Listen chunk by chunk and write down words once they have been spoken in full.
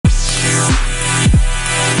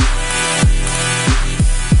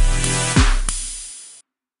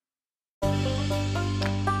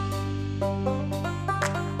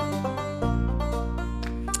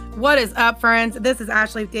What is up, friends? This is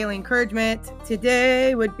Ashley with Daily Encouragement.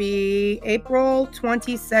 Today would be April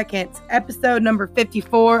 22nd, episode number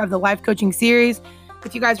 54 of the Life Coaching Series.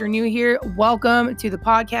 If you guys are new here, welcome to the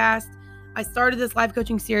podcast. I started this life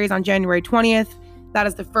coaching series on January 20th. That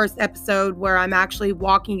is the first episode where I'm actually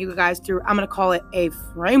walking you guys through, I'm going to call it a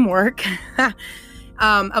framework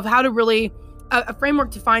of how to really, a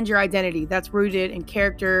framework to find your identity that's rooted in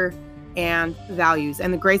character and values.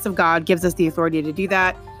 And the grace of God gives us the authority to do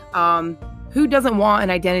that. Who doesn't want an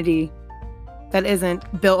identity that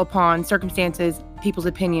isn't built upon circumstances, people's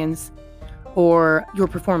opinions, or your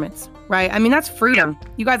performance, right? I mean, that's freedom.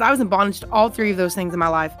 You guys, I was in bondage to all three of those things in my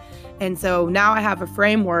life. And so now I have a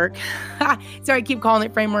framework. Sorry, I keep calling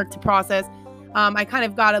it framework to process. I kind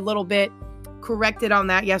of got a little bit corrected on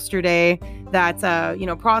that yesterday that,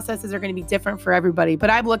 processes are going to be different for everybody. But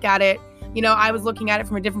I look at it, I was looking at it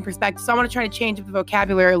from a different perspective. So I want to try to change up the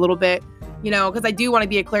vocabulary a little bit, because I do want to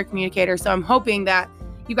be a clear communicator. So I'm hoping that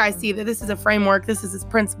you guys see that this is a framework, this is its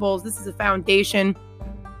principles, this is a foundation.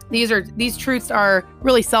 These truths are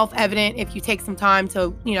really self-evident if you take some time to,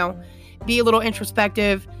 be a little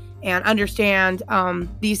introspective and understand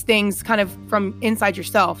these things kind of from inside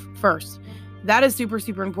yourself first. That is super,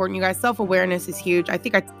 super important, you guys. Self-awareness is huge. I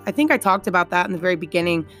think I talked about that in the very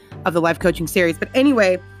beginning of the life coaching series. But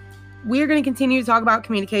anyway, we are going to continue to talk about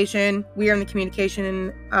communication. We are in the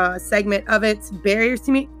communication segment of it. Barriers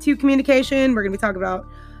to communication. We're going to be talking about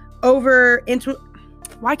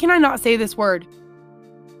why can I not say this word?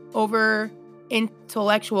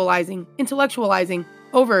 Intellectualizing,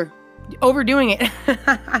 overdoing it.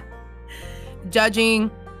 Judging,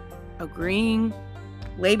 agreeing,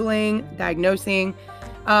 labeling, diagnosing.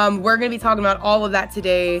 We're going to be talking about all of that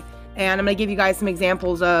today. And I'm going to give you guys some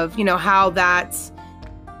examples of,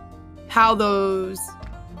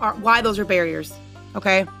 why those are barriers.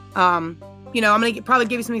 Okay. I'm going to probably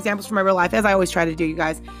give you some examples from my real life, as I always try to do, you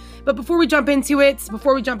guys. But before we jump into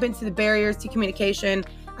the barriers to communication,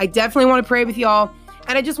 I definitely want to pray with y'all.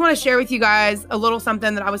 And I just want to share with you guys a little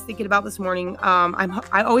something that I was thinking about this morning.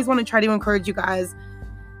 I always want to try to encourage you guys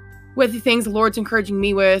with the things the Lord's encouraging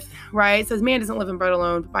me with, right? It says, man doesn't live in bread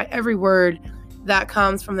alone, but by every word that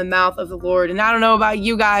comes from the mouth of the Lord. And I don't know about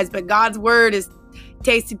you guys, but God's word is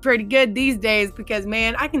tasting pretty good these days because,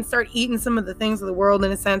 man, I can start eating some of the things of the world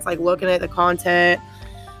in a sense, like looking at the content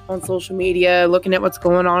on social media, looking at what's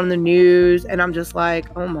going on in the news. And I'm just like,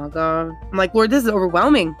 oh my God. I'm like, Lord, this is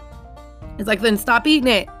overwhelming. It's like, then stop eating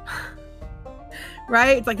it.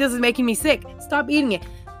 Right? It's like, this is making me sick. Stop eating it.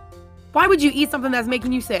 Why would you eat something that's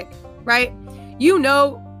making you sick? Right?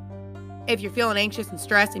 If you're feeling anxious and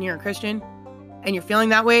stressed and you're a Christian and you're feeling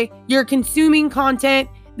that way, you're consuming content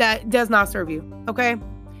that does not serve you. Okay?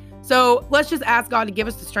 So let's just ask God to give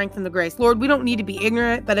us the strength and the grace. Lord, we don't need to be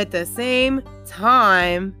ignorant, but at the same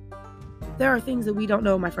time, there are things that we don't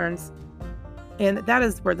know, my friends. And that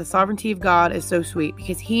is where the sovereignty of God is so sweet,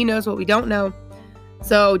 because he knows what we don't know.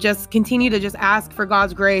 So just continue to just ask for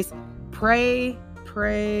God's grace. Pray,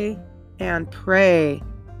 and pray.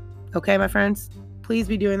 Okay, my friends? Please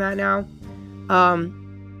be doing that now.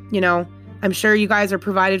 I'm sure you guys are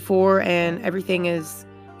provided for and everything is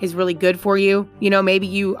really good for you. Maybe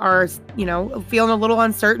you are, feeling a little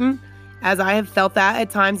uncertain, as I have felt that at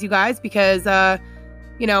times, you guys, because, before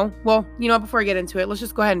I get into it, let's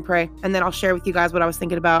just go ahead and pray. And then I'll share with you guys what I was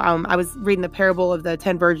thinking about. I was reading the parable of the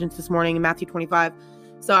 10 virgins this morning in Matthew 25.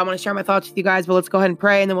 So I want to share my thoughts with you guys, but let's go ahead and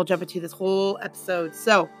pray and then we'll jump into this whole episode.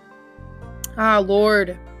 So,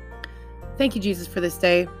 Lord, thank you, Jesus, for this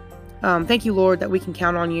day. Thank you, Lord, that we can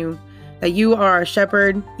count on you, that you are our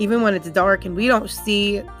shepherd, even when it's dark and we don't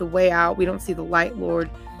see the way out. We don't see the light,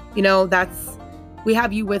 Lord. We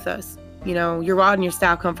have you with us. Your rod and your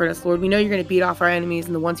staff comfort us, Lord. We know you're going to beat off our enemies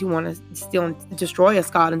and the ones who want to steal and destroy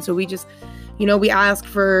us, God. And so we just, we ask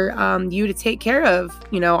for you to take care of,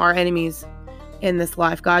 our enemies in this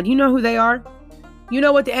life, God. You know who they are. You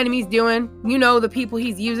know what the enemy's doing. You know the people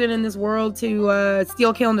he's using in this world to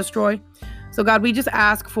steal, kill, and destroy. So, God, we just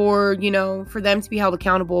ask for, for them to be held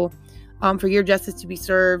accountable, for your justice to be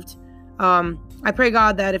served. I pray,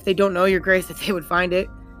 God, that if they don't know your grace, that they would find it.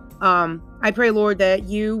 I pray, Lord, that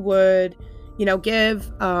you would,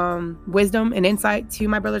 give wisdom and insight to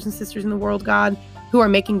my brothers and sisters in the world, God, who are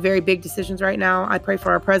making very big decisions right now. I pray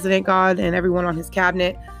for our president, God, and everyone on his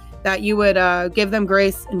cabinet, that you would give them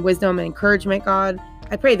grace and wisdom and encouragement, God.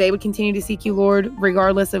 I pray they would continue to seek you, Lord,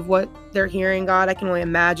 regardless of what they're hearing, God. I can only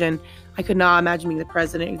imagine. I could not imagine being the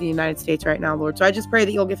president of the United States right now, Lord. So I just pray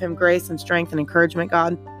that you'll give him grace and strength and encouragement,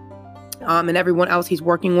 God, and everyone else he's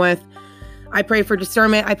working with. I pray for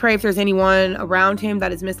discernment. I pray if there's anyone around him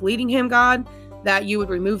that is misleading him, God, that you would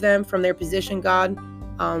remove them from their position, God.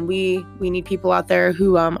 We need people out there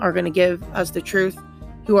who are going to give us the truth,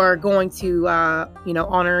 who are going to,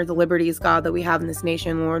 honor the liberties, God, that we have in this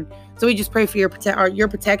nation, Lord. So we just pray for your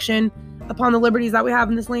protection upon the liberties that we have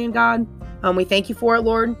in this land, God. We thank you for it,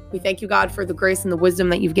 Lord. We thank you, God, for the grace and the wisdom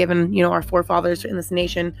that you've given, our forefathers in this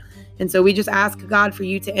nation. And so we just ask, God, for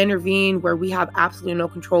you to intervene where we have absolutely no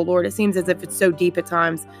control, Lord. It seems as if it's so deep at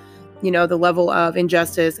times, the level of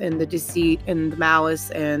injustice and the deceit and the malice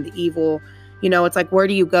and the evil. It's like, where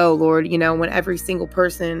do you go, Lord? When every single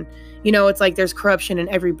person, it's like there's corruption in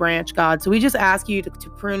every branch, God. So we just ask you to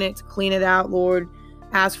prune it, to clean it out, Lord.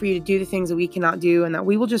 Ask for you to do the things that we cannot do, and that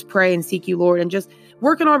we will just pray and seek you, Lord, and just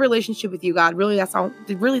work on our relationship with you, God. Really, that's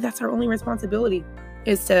our only responsibility,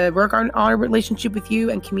 is to work on our relationship with you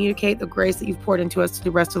and communicate the grace that you've poured into us to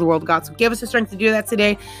the rest of the world, God. So give us the strength to do that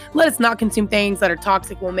today. Let us not consume things that are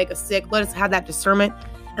toxic, will make us sick. Let us have that discernment,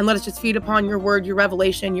 and let us just feed upon your word, your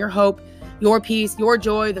revelation, your hope, your peace, your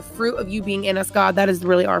joy, the fruit of you being in us, God. That is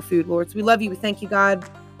really our food, Lord. So we love you. We thank you, God.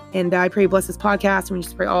 And I pray you bless this podcast, and we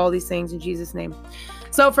just pray all these things in Jesus' name.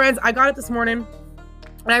 So, friends, I got it this morning,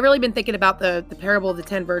 and I've really been thinking about the parable of the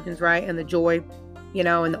 10 virgins, right? And the joy,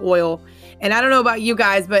 and the oil. And I don't know about you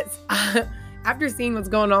guys, but after seeing what's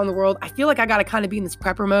going on in the world, I feel like I got to kind of be in this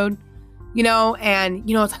prepper mode, and,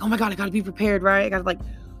 it's like, oh my God, I got to be prepared, right? I got to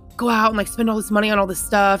go out and spend all this money on all this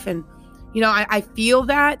stuff. And, I feel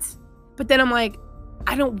that, but then I'm like,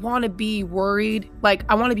 I don't want to be worried.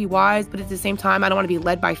 I want to be wise, but at the same time, I don't want to be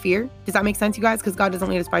led by fear. Does that make sense, you guys? Because God doesn't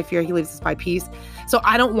lead us by fear. He leads us by peace. So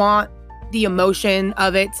I don't want the emotion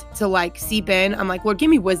of it to seep in. I'm like, Lord, give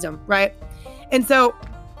me wisdom, right? And so,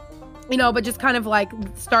 but just kind of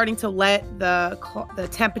starting to let the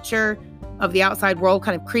temperature of the outside world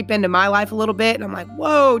kind of creep into my life a little bit. And I'm like,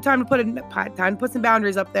 whoa, time to put some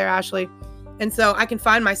boundaries up there, Ashley. And so I can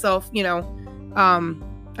find myself,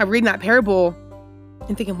 I'm reading that parable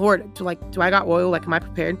and thinking, Lord, do I got oil? Am I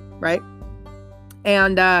prepared? Right?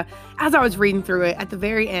 And as I was reading through it, at the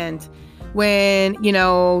very end, when,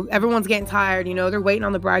 everyone's getting tired, they're waiting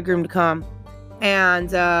on the bridegroom to come. And,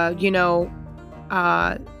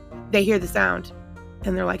 they hear the sound.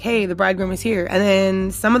 And they're like, hey, the bridegroom is here. And then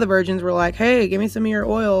some of the virgins were like, hey, give me some of your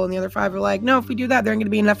oil. And the other 5 were like, no, if we do that, there ain't going to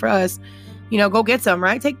be enough for us. Go get some,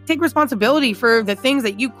 right? Take responsibility for the things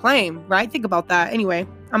that you claim, right? Think about that. Anyway,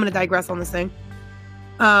 I'm going to digress on this thing.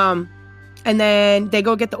 And then they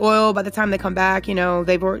go get the oil. By the time they come back,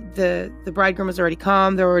 the bridegroom has already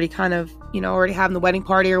come. They're already kind of, already having the wedding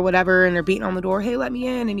party or whatever. And they're beating on the door. Hey, let me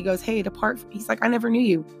in. And he goes, hey, depart from me. He's like, I never knew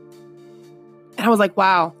you. And I was like,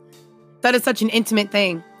 wow, that is such an intimate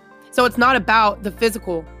thing. So it's not about the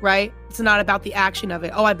physical, right? It's not about the action of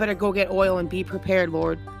it. Oh, I better go get oil and be prepared,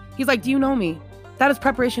 Lord. He's like, do you know me? That is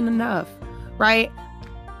preparation enough, right?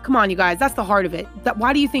 Come on, you guys. That's the heart of it.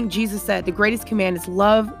 Why do you think Jesus said the greatest command is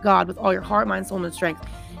love God with all your heart, mind, soul, and strength?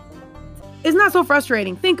 Isn't that so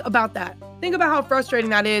frustrating? Think about that. Think about how frustrating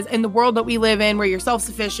that is in the world that we live in, where you're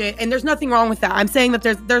self-sufficient, and there's nothing wrong with that. I'm saying that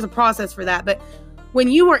there's a process for that. But when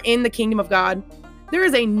you are in the kingdom of God, there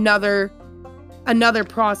is another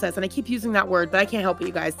process. And I keep using that word, but I can't help it,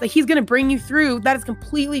 you guys. He's going to bring you through that is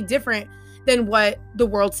completely different than what the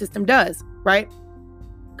world system does, right?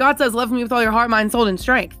 God says, love me with all your heart, mind, soul, and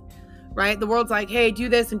strength, right? The world's like, hey, do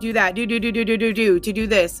this and do that. Do to do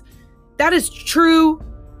this. That is true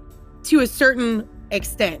to a certain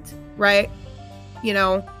extent, right?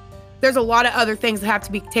 There's a lot of other things that have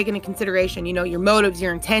to be taken into consideration. Your motives,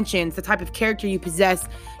 your intentions, the type of character you possess,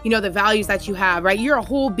 the values that you have, right? You're a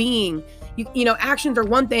whole being. Actions are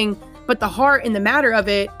one thing, but the heart and the matter of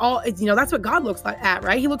it all is, that's what God looks at,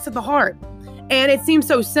 right? He looks at the heart. And it seems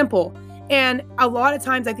so simple. And a lot of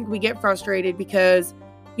times I think we get frustrated because,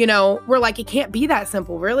 we're like, it can't be that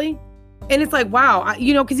simple, really? And it's like, wow,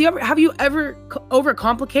 because have you ever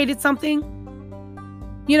overcomplicated something,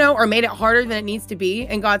 or made it harder than it needs to be?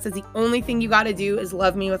 And God says the only thing you got to do is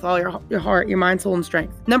love me with all your heart, your mind, soul, and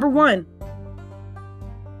strength. Number one.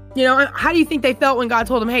 How do you think they felt when God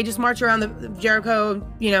told them, hey, just march around the Jericho,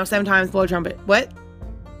 7 times, blow a trumpet? What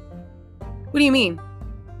do you mean?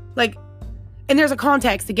 And there's a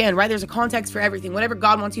context again, right? There's a context for everything, whatever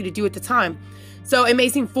God wants you to do at the time. So it may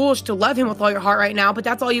seem foolish to love him with all your heart right now, but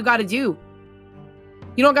that's all you got to do.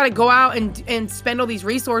 You don't got to go out and spend all these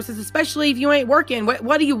resources, especially if you ain't working.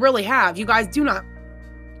 What do you really have? You guys, do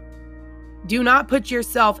not put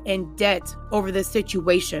yourself in debt over this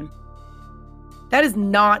situation. That is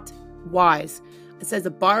not wise. It says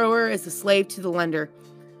a borrower is a slave to the lender.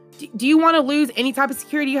 Do you want to lose any type of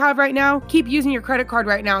security you have right now? Keep using your credit card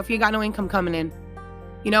right now if you got no income coming in.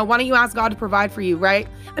 Why don't you ask God to provide for you, right?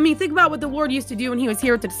 I mean, think about what the Lord used to do when he was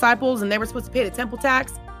here with the disciples and they were supposed to pay the temple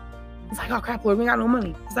tax. He's like, oh crap, Lord, we got no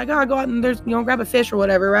money. He's like, oh, go out and there's, grab a fish or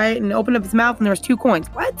whatever, right? And open up his mouth and there's 2 coins.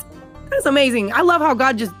 What? That's amazing. I love how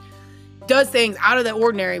God just does things out of the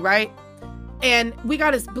ordinary, right? And we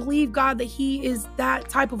got to believe God that he is that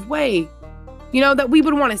type of way, that we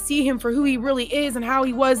would want to see him for who he really is and how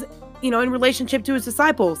he was, in relationship to his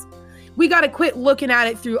disciples. We got to quit looking at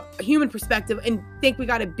it through a human perspective and think we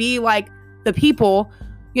got to be like the people.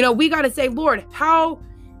 We got to say, Lord, how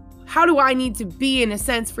do I need to be, in a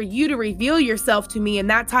sense, for you to reveal yourself to me in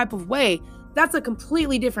that type of way? That's a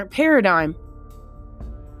completely different paradigm.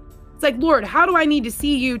 It's like, Lord, how do I need to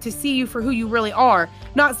see you for who you really are?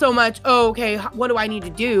 Not so much, oh, okay, what do I need to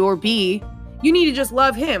do or be? You need to just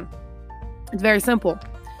love him. It's very simple,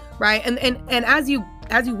 right? And as you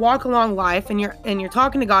walk along life and you're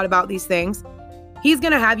talking to God about these things, he's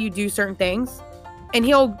going to have you do certain things and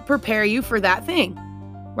he'll prepare you for that thing,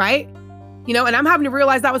 right? And I'm having to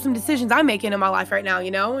realize that with some decisions I'm making in my life right now,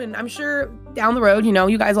 and I'm sure down the road,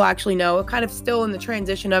 you guys will actually know. I'm kind of still in the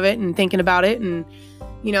transition of it and thinking about it and,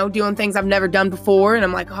 doing things I've never done before. And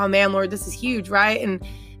I'm like, oh man, Lord, this is huge, right?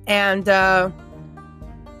 But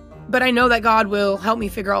I know that God will help me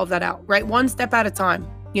figure all of that out, right? One step at a time,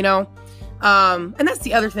 and that's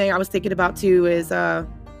the other thing I was thinking about too is,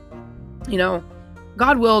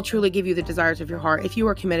 God will truly give you the desires of your heart if you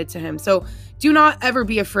are committed to him. So do not ever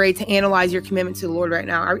be afraid to analyze your commitment to the Lord right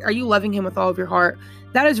now. Are you loving him with all of your heart?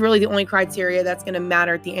 That is really the only criteria that's going to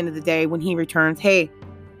matter at the end of the day when he returns. Hey,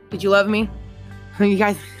 did you love me? You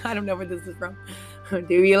guys, I don't know where this is from.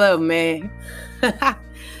 Do you love me?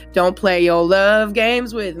 Don't play your love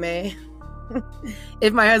games with me.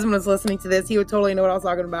 If my husband was listening to this, he would totally know what I was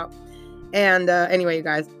talking about. And anyway, you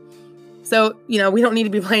guys. So, we don't need to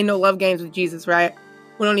be playing no love games with Jesus, right?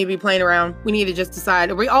 We don't need to be playing around. We need to just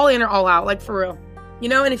decide, are we all in or all out? Like, for real.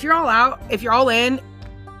 And if you're all out, if you're all in,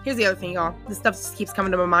 here's the other thing, y'all. This stuff just keeps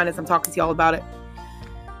coming to my mind as I'm talking to y'all about it.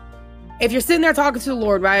 If you're sitting there talking to the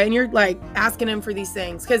Lord, right, and you're like asking him for these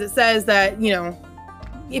things, because it says that,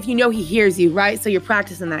 if he hears you, right? So you're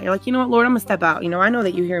practicing that. You're like, you know what, Lord, I'm gonna step out. I know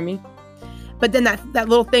that you hear me. But then that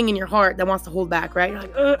little thing in your heart that wants to hold back, right? You're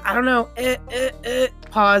like, I don't know.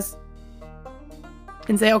 Pause.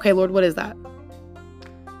 And say, okay, Lord, what is that?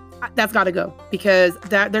 That's got to go, because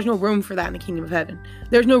there's no room for that in the kingdom of heaven.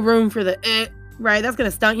 There's no room for the right? That's going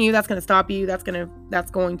to stunt you. That's going to stop you. That's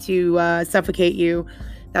going to suffocate you.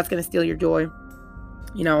 That's going to steal your joy.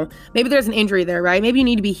 Maybe there's an injury there, right? Maybe you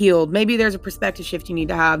need to be healed. Maybe there's a perspective shift you need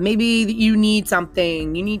to have. Maybe you need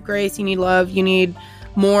something. You need grace. You need love. You need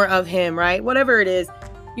more of him, right? Whatever it is.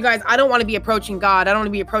 You guys, I don't want to be approaching God. I don't want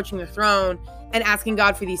to be approaching the throne and asking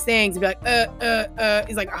God for these things and be like,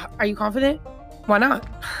 He's like, are you confident? Why not?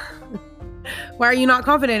 Why are you not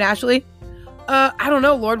confident, Ashley? I don't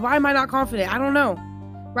know, Lord. Why am I not confident? I don't know.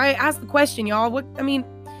 Right? Ask the question, y'all.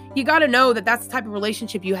 You got to know that that's the type of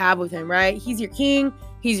relationship you have with him, right? He's your king.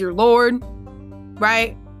 He's your Lord,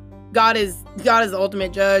 right? God is the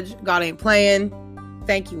ultimate judge. God ain't playing.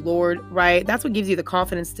 Thank you, Lord, right? That's what gives you the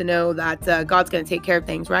confidence to know that God's going to take care of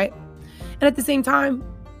things, right? And at the same time,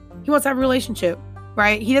 he wants to have a relationship,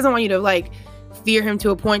 right? He doesn't want you to fear him to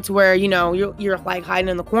a point to where, you're like hiding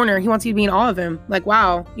in the corner. He wants you to be in awe of him. Like,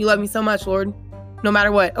 wow, you love me so much, Lord, no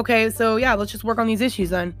matter what. Okay, so yeah, let's just work on these issues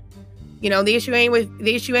then. The issue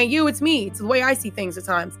ain't you, it's me. It's the way I see things at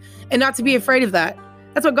times. And not to be afraid of that.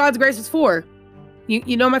 That's what God's grace is for.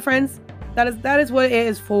 You know, my friends, that is what it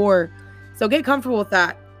is for. So get comfortable with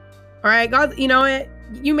that. All right, God,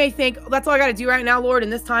 you may think, that's all I got to do right now, Lord,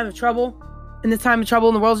 in this time of trouble. In this time of trouble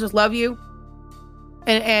in the world, just love you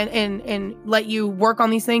and let you work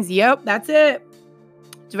on these things. Yep, that's it.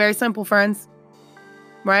 It's very simple, friends.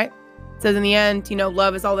 Right? It says in the end,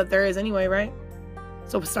 love is all that there is anyway, right?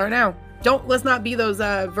 So start now. Let's not be those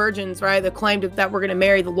virgins, right? That claimed that we're going to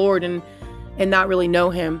marry the Lord and not really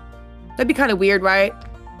know him. That'd be kind of weird, right?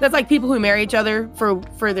 That's like people who marry each other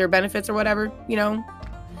for their benefits or whatever,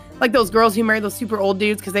 Like those girls who marry those super old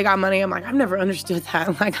dudes because they got money. I'm like, I've never understood that.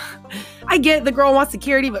 I'm like, I get the girl wants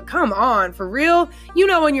security, but come on, for real?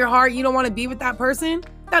 In your heart, you don't want to be with that person?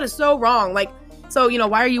 That is so wrong. So,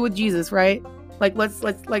 why are you with Jesus, right?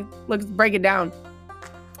 Let's break it down.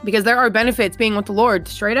 Because there are benefits being with the Lord,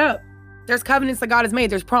 straight up. There's covenants that God has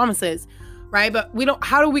made. There's promises, right? But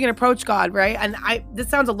how are we going to approach God, right? And this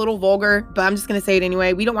sounds a little vulgar, but I'm just going to say it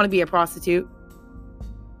anyway. We don't want to be a prostitute.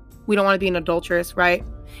 We don't want to be an adulteress, right?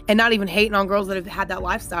 And not even hating on girls that have had that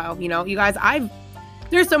lifestyle. You guys,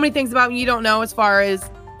 there's so many things about me you don't know as far as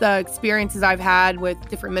the experiences I've had with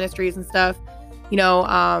different ministries and stuff.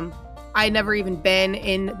 I never even been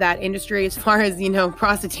in that industry as far as,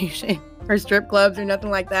 prostitution or strip clubs or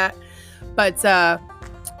nothing like that. But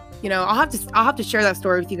I'll have to share that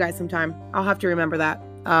story with you guys sometime. I'll have to remember that.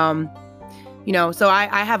 So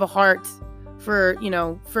I have a heart for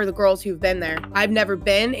the girls who've been there. I've never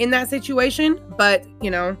been in that situation, but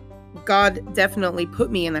God definitely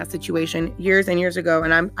put me in that situation years and years ago,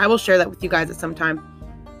 and I will share that with you guys at some time.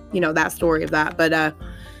 That story of that. But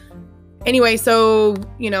anyway, so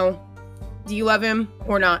do you love him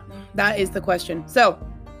or not? That is the question. So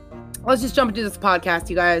let's just jump into this podcast,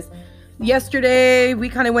 you guys. Yesterday, we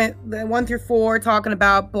kind of went 1 through 4 talking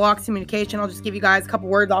about blocks communication. I'll just give you guys a couple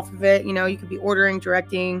words off of it. You could be ordering,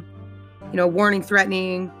 directing, warning,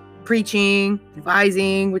 threatening, preaching,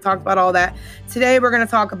 advising. We talked about all that. Today, we're going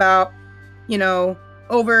to talk about,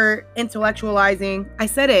 over intellectualizing. I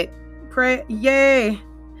said it. Yay.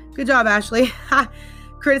 Good job, Ashley.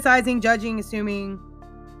 Criticizing, judging, assuming,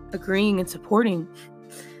 agreeing, and supporting.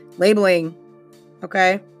 Labeling.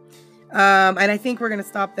 Okay. And I think we're going to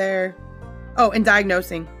stop there. Oh, and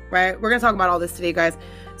diagnosing, right? We're going to talk about all this today, guys.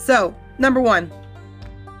 So, number 1,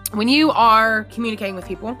 when you are communicating with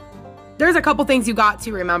people, there's a couple things you got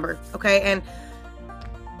to remember, okay? And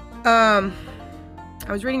I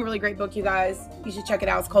was reading a really great book, you guys. You should check it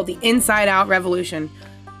out. It's called The Inside Out Revolution.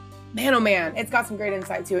 Man, oh man, it's got some great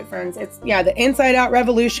insight to it, friends. It's, The Inside Out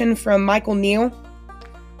Revolution from Michael Neal.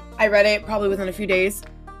 I read it probably within a few days.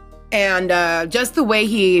 And just the way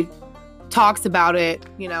he talks about it,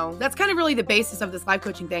 that's kind of really the basis of this life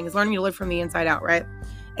coaching thing, is learning to live from the inside out, right?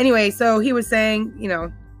 Anyway, so he was saying,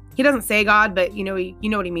 he doesn't say God, but you know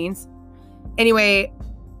what he means. Anyway,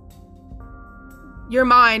 your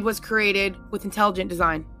mind was created with intelligent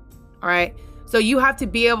design, all right? So you have to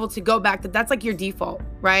be able to go back that's like your default,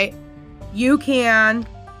 right? You can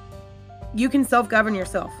self-govern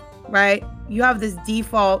yourself, right? You have this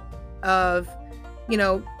default of,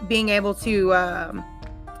 being able to,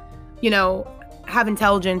 have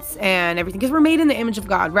intelligence and everything, because we're made in the image of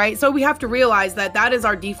God, right? So we have to realize that is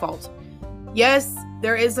our default. Yes,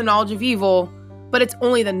 there is the knowledge of evil, but it's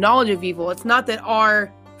only the knowledge of evil. It's not that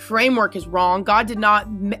our framework is wrong. God did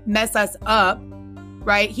not mess us up,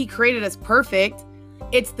 right? He created us perfect.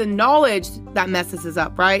 It's the knowledge that messes us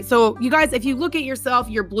up, right? So you guys, if you look at yourself,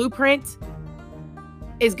 your blueprint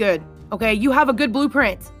is good, okay? You have a good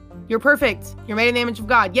blueprint. You're perfect. You're made in the image of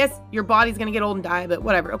God. Yes, your body's going to get old and die, but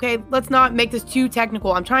whatever. Okay, let's not make this too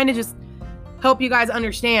technical. I'm trying to just help you guys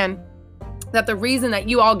understand that the reason that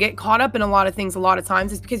you all get caught up in a lot of things a lot of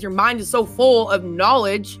times is because your mind is so full of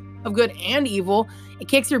knowledge of good and evil. It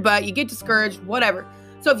kicks your butt. You get discouraged, whatever.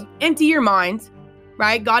 So if you empty your mind,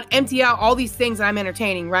 right? God, empty out all these things that I'm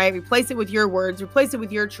entertaining, right? Replace it with your words. Replace it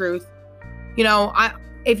with your truth.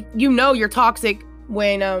 If you're toxic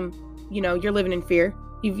when, you're living in fear.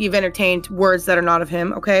 You've entertained words that are not of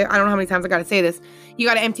him, okay? I don't know how many times I got to say this. You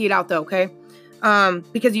got to empty it out, though, okay?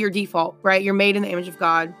 Because of your default, right? You're made in the image of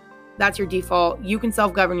God. That's your default. You can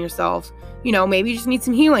self-govern yourself. Maybe you just need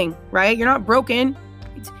some healing, right? You're not broken.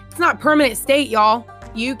 It's not permanent state, y'all.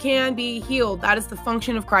 You can be healed. That is the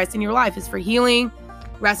function of Christ in your life, is for healing,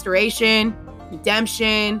 restoration,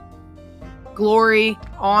 redemption, glory,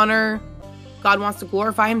 honor. God wants to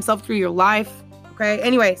glorify himself through your life, okay?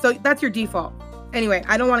 Anyway, so that's your default. Anyway,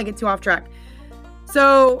 I don't want to get too off track.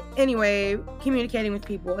 So anyway, communicating with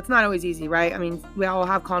people, it's not always easy, right? I mean, we all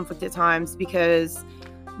have conflict at times because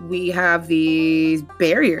we have these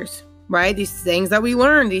barriers, right? These things that we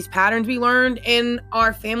learned, these patterns we learned in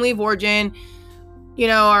our family of origin,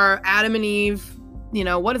 our Adam and Eve.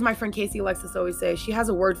 What does my friend Casey Alexis always say? She has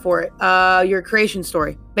a word for it. Your creation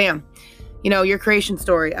story. Bam. Your creation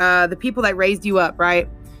story. The people that raised you up, right?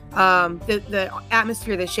 The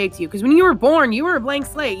atmosphere that shaped you. Because when you were born, you were a blank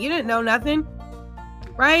slate. You didn't know nothing,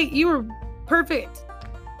 right? You were perfect.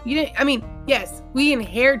 Yes, we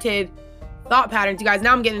inherited thought patterns, you guys.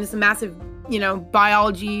 Now I'm getting into some massive,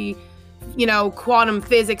 biology, quantum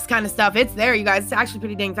physics kind of stuff. It's there, you guys. It's actually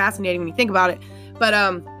pretty dang fascinating when you think about it. But,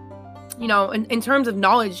 in terms of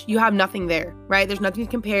knowledge, you have nothing there, right? There's nothing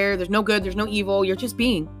to compare. There's no good. There's no evil. You're just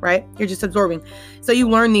being, right? You're just absorbing. So you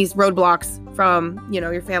learn these roadblocks from,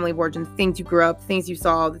 your family of origin, things you grew up, things you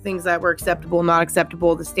saw, the things that were acceptable, not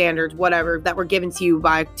acceptable, the standards, whatever, that were given to you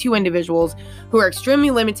by 2 individuals who are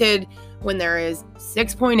extremely limited when there is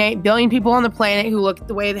 6.8 billion people on the planet who look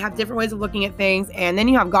the way they have different ways of looking at things. And then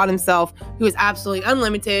you have God himself, who is absolutely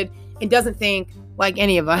unlimited and doesn't think like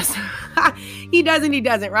any of us. He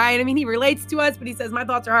doesn't, right? I mean, he relates to us, but he says, my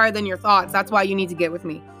thoughts are higher than your thoughts. That's why you need to get with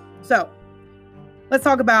me. So let's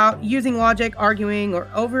talk about using logic, arguing, or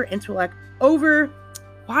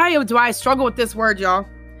why do I struggle with this word, y'all?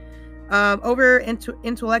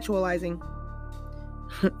 Intellectualizing.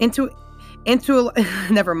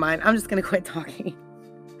 Never mind. I'm just going to quit talking.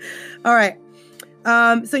 All right.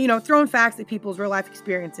 So, throwing facts at people's real life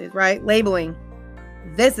experiences, right? Labeling.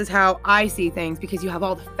 This is how I see things because you have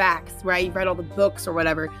all the facts, right? You've read all the books or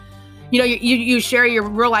whatever. You share your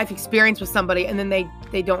real life experience with somebody and then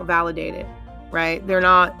they don't validate it, right? They don't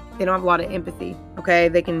have a lot of empathy, okay?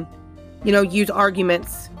 They can, use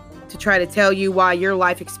arguments to try to tell you why your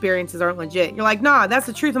life experiences aren't legit. You're like, nah, that's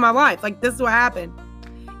the truth of my life. Like, this is what happened.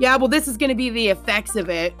 Yeah, well, this is going to be the effects of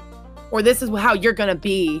it, or this is how you're going to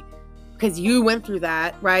be because you went through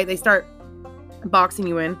that, right? They start boxing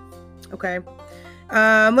you in, okay?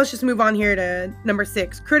 Let's just move on here to number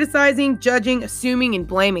 6. Criticizing, judging, assuming, and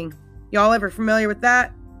blaming. Y'all ever familiar with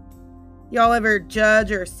that? Y'all ever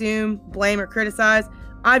judge or assume, blame, or criticize?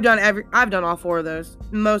 I've done all 4 of those,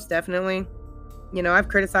 most definitely. I've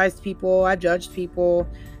criticized people, I've judged people,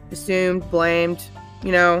 assumed, blamed,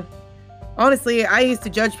 Honestly, I used to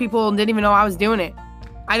judge people and didn't even know I was doing it.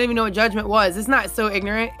 I didn't even know what judgment was. It's not so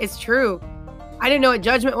ignorant. It's true. I didn't know what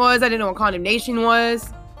judgment was. I didn't know what condemnation was.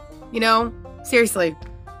 Seriously.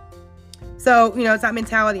 So, it's that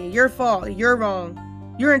mentality. Your fault. You're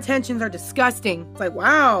wrong. Your intentions are disgusting. It's like,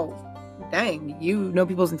 wow, dang, you know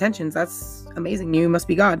people's intentions. That's amazing. You must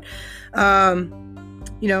be God.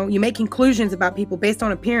 You make conclusions about people based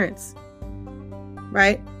on appearance,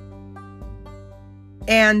 right?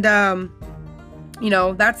 And, that's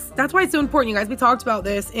why it's so important, you guys. We talked about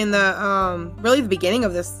this in the, really the beginning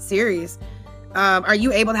of this series. Are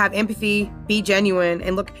you able to have empathy, be genuine,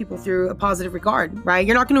 and look at people through a positive regard, right?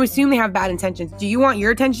 You're not going to assume they have bad intentions. Do you want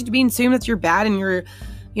your attention to be assumed that you're bad and you're,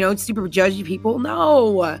 super judgy people?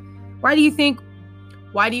 No. Why do you think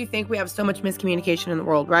we have so much miscommunication in the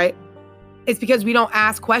world, right? It's because we don't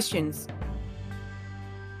ask questions.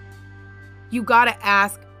 You got to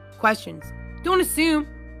ask questions. Don't assume.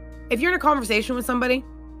 If you're in a conversation with somebody,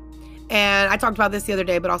 and I talked about this the other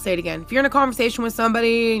day, but I'll say it again. If you're in a conversation with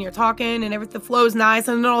somebody and you're talking and everything flows nice,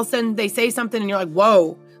 and then all of a sudden they say something and you're like,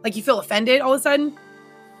 whoa, like you feel offended all of a sudden,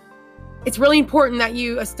 it's really important that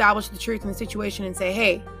you establish the truth in the situation and say,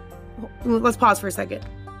 hey, let's pause for a second.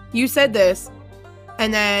 You said this,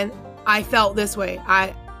 and then I felt this way.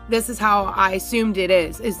 This is how I assumed it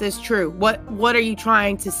is. Is this true? What are you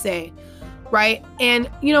trying to say? Right? And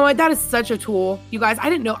you know what? That is such a tool. You guys, I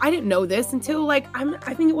didn't know this until I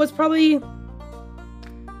think it was probably,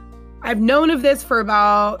 I've known of this for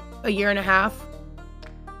about a year and a half,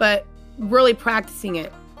 but really practicing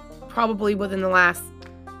it probably within the last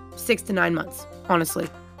 6 to 9 months, honestly.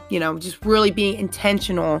 Just really being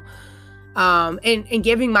intentional, and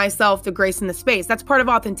giving myself the grace and the space. That's part of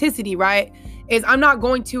authenticity, right? Is I'm not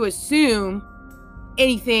going to assume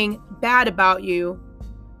anything bad about you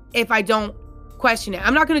if I don't question it.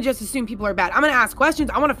 I'm not going to just assume people are bad. I'm going to ask questions.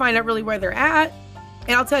 I want to find out really where they're at.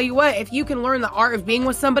 And I'll tell you what, if you can learn the art of being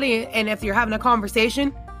with somebody, and if you're having a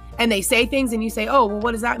conversation and they say things and you say, oh, well,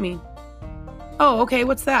 what does that mean? Oh, okay,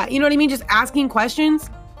 what's that? You know what I mean? Just asking questions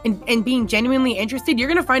and being genuinely interested, you're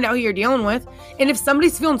going to find out who you're dealing with. And if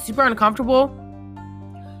somebody's feeling super uncomfortable,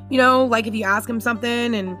 like if you ask them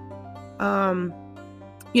something and,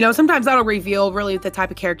 sometimes that'll reveal really the type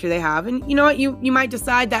of character they have. And you know what? You might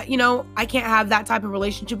decide that, I can't have that type of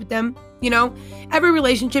relationship with them. Every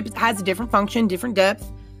relationship has a different function, different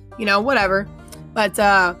depth, whatever. But,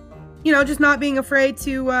 just not being afraid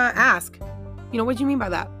to ask, what do you mean by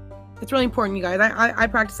that? It's really important, you guys. I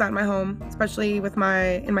practice that in my home, especially in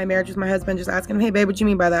my marriage with my husband, just asking him, hey, babe, what do you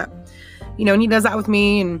mean by that? And he does that with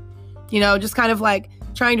me, and, just kind of like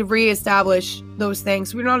trying to reestablish those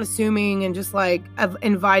things. So we're not assuming and just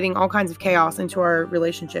inviting all kinds of chaos into our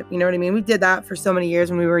relationship. You know what I mean? We did that for so many years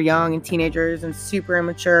when we were young and teenagers and super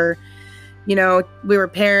immature. We were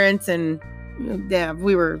parents, and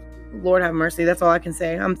we were, Lord have mercy. That's all I can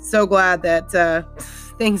say. I'm so glad that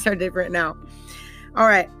things are different now. All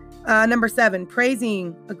right. Number 7,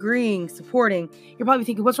 praising, agreeing, supporting. You're probably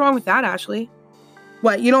thinking, what's wrong with that, Ashley?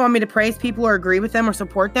 What, you don't want me to praise people or agree with them or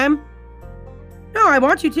support them? No, I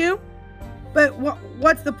want you to. But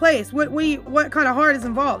what's the place? What kind of heart is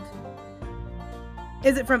involved?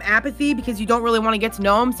 Is it from apathy because you don't really want to get to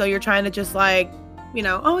know them, so you're trying to just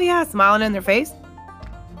oh yeah, smiling in their face?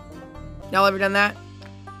 Y'all ever done that?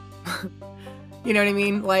 You know what I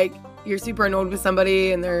mean? Like, you're super annoyed with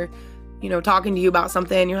somebody and they're, talking to you about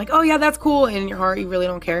something. And you're like, oh yeah, that's cool. And in your heart, you really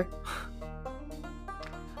don't care.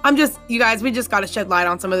 You guys, we just got to shed light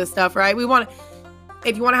on some of this stuff, right?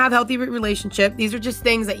 If you want to have a healthy relationship, these are just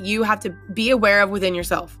things that you have to be aware of within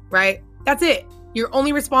yourself, right? That's it. You're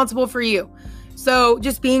only responsible for you. So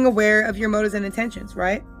just being aware of your motives and intentions,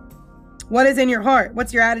 right? What is in your heart?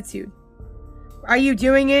 What's your attitude? Are you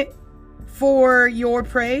doing it for your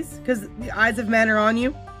praise? Because the eyes of men are on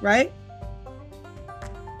you, right?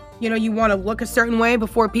 you want to look a certain way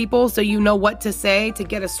before people so you know what to say to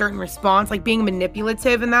get a certain response, like being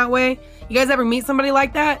manipulative in that way. You guys ever meet somebody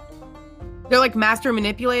like that? They're like master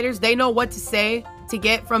manipulators. They know what to say to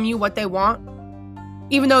get from you what they want.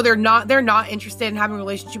 Even though they're not interested in having a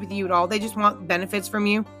relationship with you at all. They just want benefits from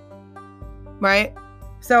you. Right?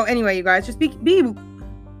 So anyway, you guys, just be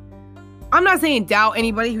I'm not saying doubt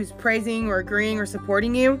anybody who's praising or agreeing or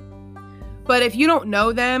supporting you. But if you don't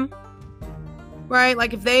know them, right?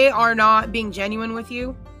 Like if they are not being genuine with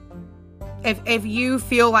you, if you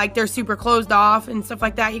feel like they're super closed off and stuff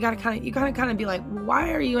like that, you gotta kind of be like,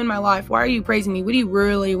 why are you in my life? Why are you praising me? What do you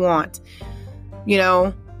really want?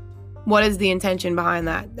 What is the intention behind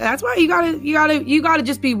that? That's why you gotta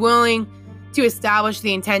just be willing to establish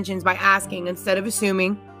the intentions by asking instead of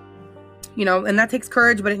assuming. And that takes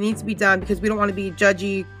courage, but it needs to be done because we don't want to be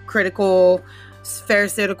judgy, critical,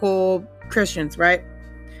 pharisaical Christians, right?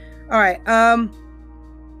 All right.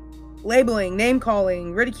 Labeling, name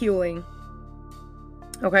calling, ridiculing.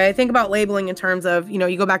 Okay, think about labeling in terms of,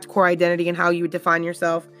 you go back to core identity and how you would define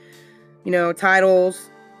yourself. Titles,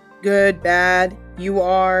 good, bad, you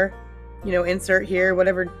are, insert here,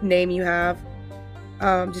 whatever name you have.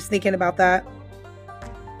 Just thinking about that.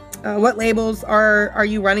 What labels are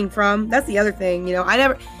you running from? That's the other thing,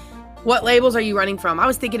 what labels are you running from? I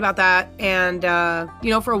was thinking about that. And,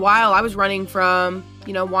 for a while I was running from,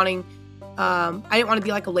 wanting, I didn't want to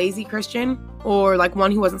be like a lazy Christian or like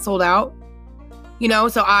one who wasn't sold out,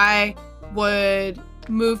 so I would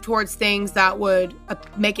move towards things that would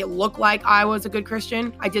make it look like I was a good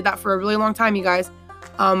Christian. I did that for a really long time, you guys.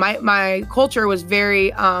 My culture was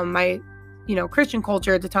very, Christian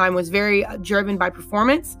culture at the time was very driven by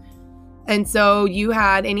performance. And so you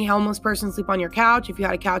had any homeless person sleep on your couch. If you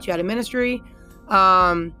had a couch, you had a ministry.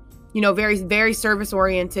 Very, very service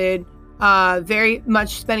oriented, very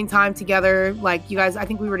much spending time together. Like you guys, I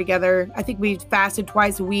think we were together. I think we fasted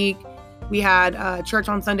twice a week. We had church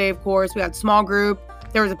on Sunday, of course. We had small group.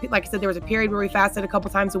 There was there was a period where we fasted a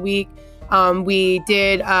couple times a week. We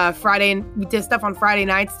did we did stuff on Friday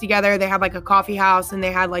nights together. They had like a coffee house and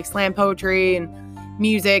they had like slam poetry and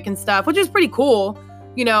music and stuff, which was pretty cool,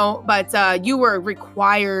 but you were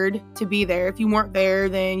required to be there. If you weren't there,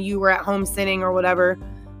 then you were at home sinning or whatever.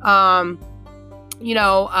 They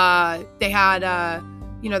had,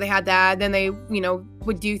 they had that. Then they,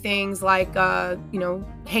 would do things like,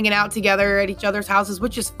 hanging out together at each other's houses,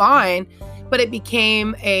 which is fine, but it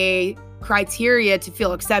became a criteria to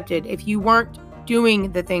feel accepted. If you weren't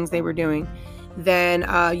doing the things they were doing, then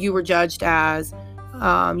you were judged as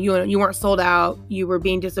you weren't sold out, you were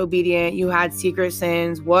being disobedient, you had secret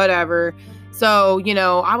sins, whatever. So,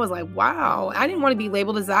 I was like, wow, I didn't want to be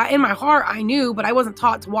labeled as that. In my heart, I knew, but I wasn't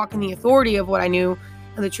taught to walk in the authority of what I knew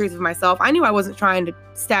and the truth of myself. I knew I wasn't trying to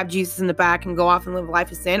stab Jesus in the back and go off and live a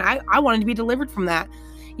life of sin. I wanted to be delivered from that.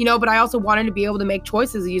 But I also wanted to be able to make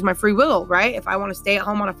choices and use my free will, right? If I want to stay at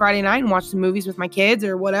home on a Friday night and watch some movies with my kids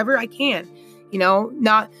or whatever, I can,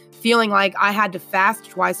 not feeling like I had to fast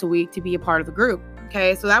twice a week to be a part of the group.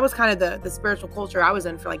 Okay. So that was kind of the spiritual culture I was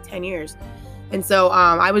in for like 10 years. And so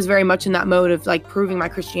I was very much in that mode of like proving my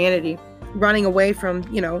Christianity, running away from,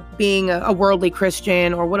 being a worldly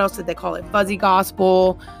Christian, or what else did they call it? Fuzzy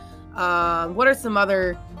gospel. What are some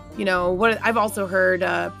other, I've also heard,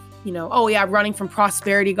 running from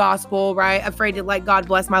prosperity gospel, right? Afraid to let God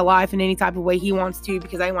bless my life in any type of way he wants to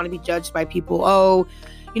because I don't want to be judged by people.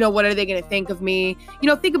 What are they going to think of me?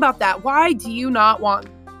 Think about that. Why do you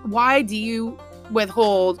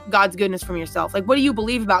withhold God's goodness from yourself? Like, what do you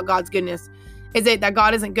believe about God's goodness? Is it that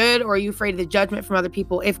God isn't good, or are you afraid of the judgment from other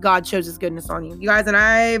people if God shows his goodness on you? You guys, and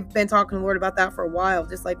I've been talking to the Lord about that for a while.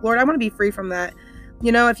 Just like, Lord, I want to be free from that.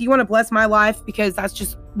 If you want to bless my life because that's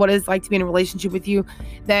just what it's like to be in a relationship with you,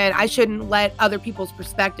 then I shouldn't let other people's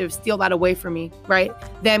perspectives steal that away from me, right?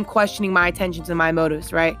 Them questioning my intentions and my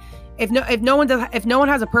motives, right? If no one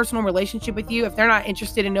has a personal relationship with you, if they're not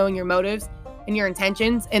interested in knowing your motives and your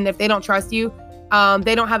intentions, and if they don't trust you,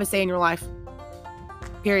 they don't have a say in your life.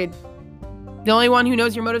 Period. The only one who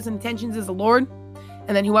knows your motives and intentions is the Lord,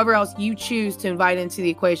 and then whoever else you choose to invite into the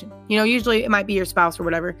equation. Usually it might be your spouse or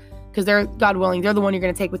whatever, because they're, God willing, they're the one you're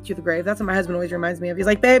going to take with you to the grave. That's what my husband always reminds me of. He's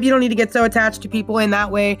like, babe, you don't need to get so attached to people in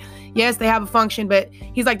that way. Yes, they have a function, but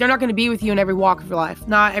he's like, they're not going to be with you in every walk of your life,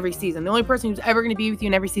 not every season. The only person who's ever going to be with you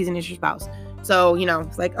in every season is your spouse. So,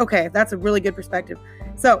 it's like, okay, that's a really good perspective.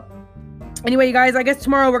 So anyway, you guys, I guess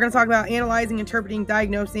tomorrow we're going to talk about analyzing, interpreting,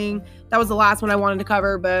 diagnosing. That was the last one I wanted to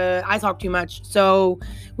cover, but I talked too much. So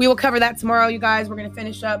we will cover that tomorrow, you guys. We're going to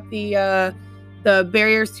finish up the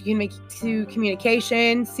barriers to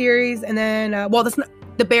communication series. And then,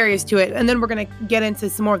 the barriers to it. And then we're going to get into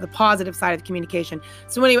some more of the positive side of the communication.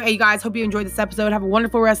 So anyway, you guys, hope you enjoyed this episode. Have a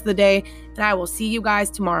wonderful rest of the day, and I will see you guys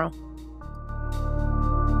tomorrow.